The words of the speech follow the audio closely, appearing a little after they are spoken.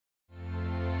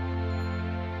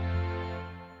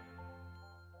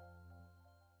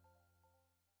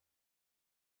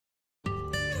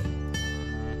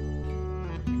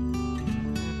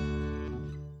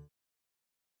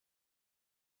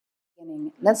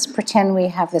Let's pretend we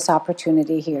have this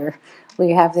opportunity here.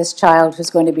 We have this child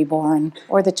who's going to be born,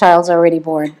 or the child's already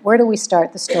born. Where do we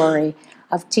start the story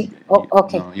of Oh,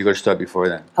 okay. No, you got to start before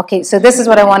then. Okay, so this is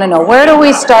what I want to know. Where do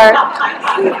we start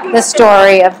the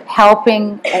story of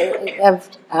helping,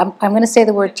 I'm going to say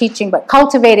the word teaching, but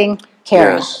cultivating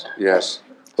caring? Yes, yes.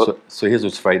 So here's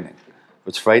what's frightening.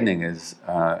 What's frightening is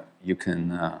you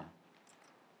can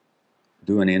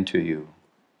do an interview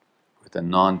with a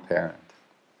non-parent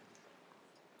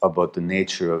about the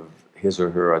nature of his or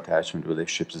her attachment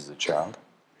relationships as a child.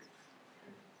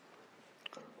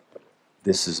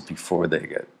 This is before they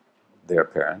get their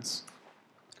parents.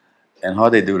 And how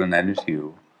they do it in that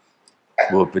interview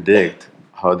will predict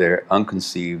how their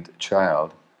unconceived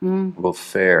child will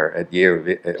fare at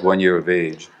 1 year of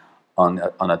age on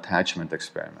attachment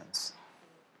experiments.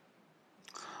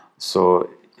 So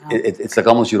it's like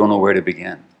almost you don't know where to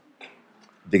begin.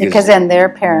 Because then their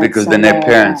parents. Because then their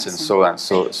parents and so on.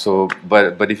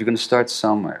 But if you're going to start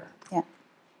somewhere, yeah.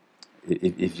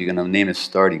 if you're going to name a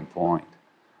starting point.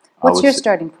 What's your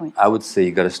starting point? I would say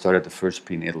you got to start at the first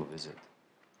prenatal visit,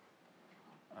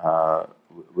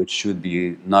 which should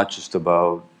be not just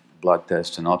about blood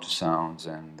tests and ultrasounds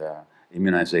and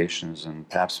immunizations and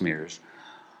pap smears,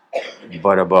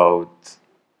 but about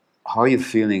how are you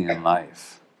feeling in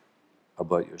life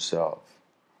about yourself?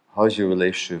 How's your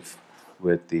relationship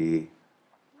with the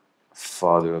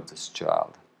father of this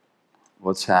child?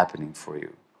 What's happening for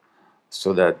you?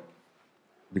 So that,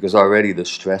 because already the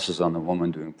stresses on the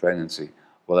woman during pregnancy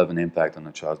will have an impact on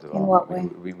the child's development.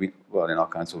 In what way? Well, in all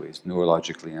kinds of ways,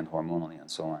 neurologically and hormonally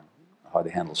and so on. How they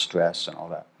handle stress and all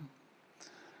that.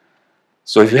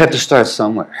 So if you have to start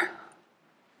somewhere,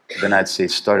 then I'd say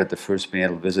start at the first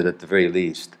prenatal visit at the very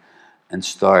least, and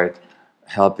start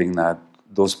helping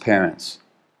those parents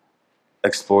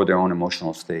explore their own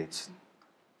emotional states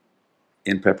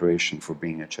in preparation for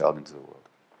bringing a child into the world.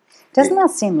 Doesn't that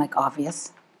seem like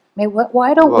obvious? I mean,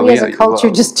 why don't we as a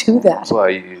culture just do that? Well,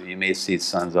 you may see it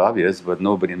sounds obvious, but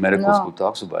nobody in medical school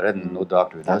talks about it, and no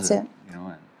doctor does it. You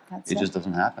know, and it just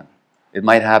doesn't happen. It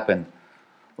might happen,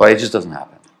 well, it just doesn't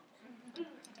happen.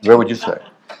 Where would you start?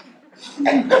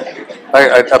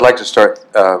 I'd like to start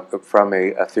from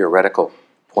a theoretical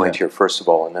point here, first of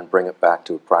all, and then bring it back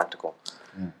to a practical.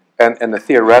 And the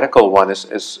theoretical one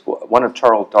is one of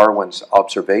Charles Darwin's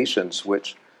observations,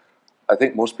 which I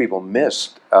think most people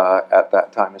missed at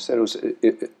that time. He said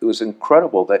it was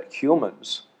incredible that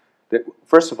humans,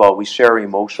 first of all, we share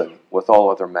emotion with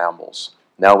all other mammals.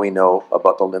 Now we know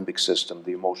about the limbic system,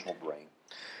 the emotional brain.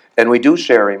 And we do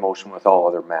share emotion with all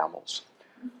other mammals.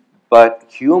 But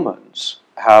humans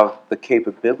have the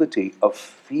capability of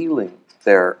feeling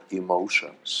their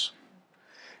emotions.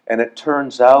 And it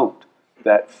turns out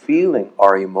that feeling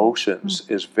our emotions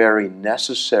is very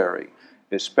necessary,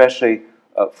 especially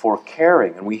for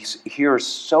caring. And we hear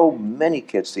so many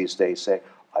kids these days say,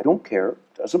 I don't care,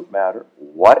 doesn't matter,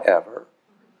 whatever.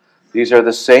 These are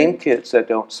the same kids that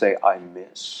don't say, I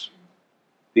miss.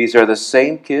 These are the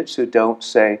same kids who don't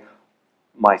say,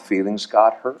 my feelings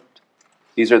got hurt.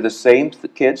 These are the same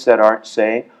kids that aren't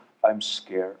saying, I'm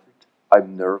scared,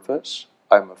 I'm nervous,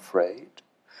 I'm afraid.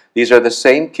 These are the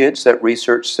same kids that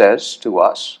research says to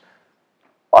us,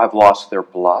 I've lost their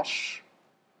blush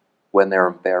when they're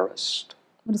embarrassed.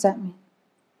 What does that mean?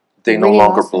 They no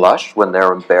longer blush when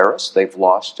they're embarrassed. They've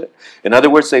lost it. In other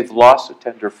words, they've lost the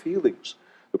tender feelings.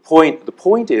 The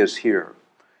point is here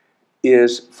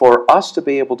is for us to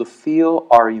be able to feel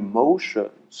our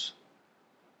emotions,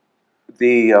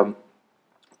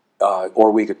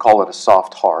 or we could call it a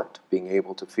soft heart, being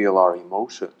able to feel our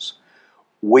emotions.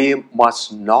 We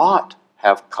must not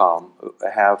have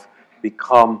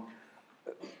become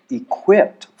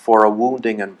equipped for a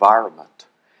wounding environment.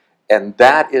 And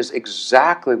that is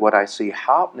exactly what I see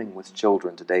happening with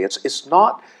children today. It's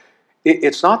not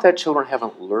that children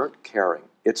haven't learned caring.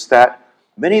 It's that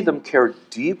many of them care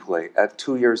deeply at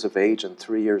 2 years of age and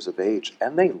 3 years of age,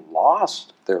 and they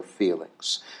lost their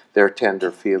feelings, their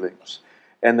tender feelings.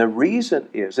 And the reason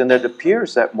is, and it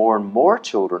appears that more and more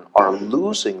children are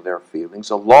losing their feelings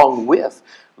along with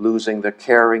losing their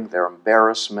caring, their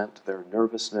embarrassment, their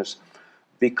nervousness,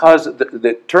 because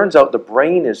it turns out the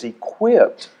brain is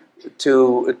equipped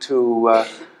to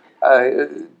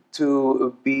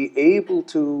be able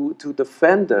to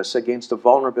defend us against a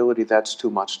vulnerability that's too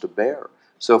much to bear.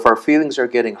 So if our feelings are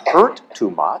getting hurt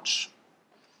too much,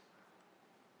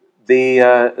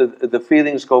 the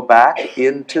feelings go back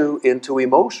into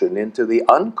emotion, into the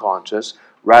unconscious,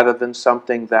 rather than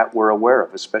something that we're aware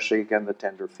of, especially, again, the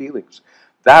tender feelings.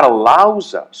 That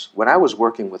allows us, when I was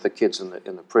working with the kids in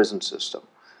the prison system,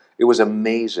 it was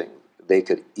amazing. They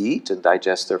could eat and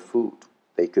digest their food.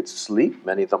 They could sleep,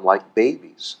 many of them like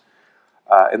babies.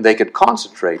 And they could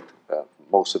concentrate.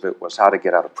 Most of it was how to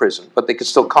get out of prison, but they could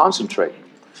still concentrate.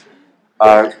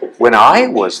 When I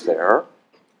was there,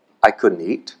 I couldn't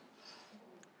eat.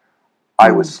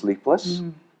 I was sleepless.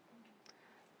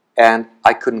 And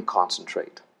I couldn't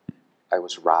concentrate. I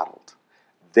was rattled.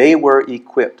 They were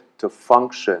equipped to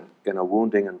function in a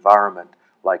wounding environment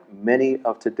like many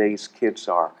of today's kids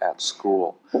are at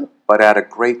school, but at a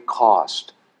great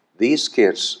cost. These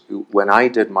kids, when I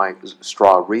did my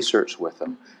straw research with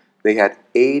them, they had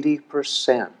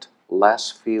 80%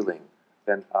 less feeling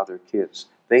than other kids.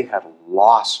 They had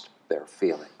lost their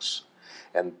feelings.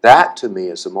 And that, to me,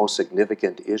 is the most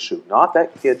significant issue. Not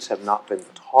that kids have not been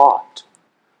taught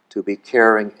to be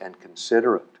caring and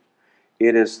considerate.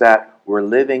 It is that we're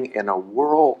living in a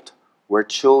world where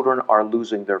children are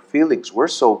losing their feelings. We're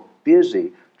so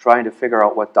busy trying to figure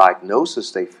out what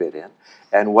diagnosis they fit in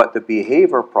and what the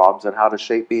behavior problems and how to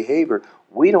shape behavior.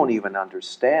 We don't even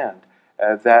understand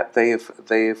that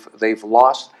they've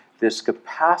lost this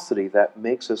capacity that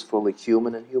makes us fully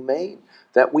human and humane,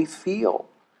 that we feel.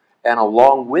 And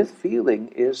along with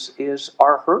feeling is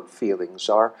our hurt feelings,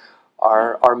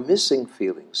 our missing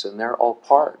feelings, and they're all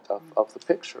part of the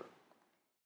picture.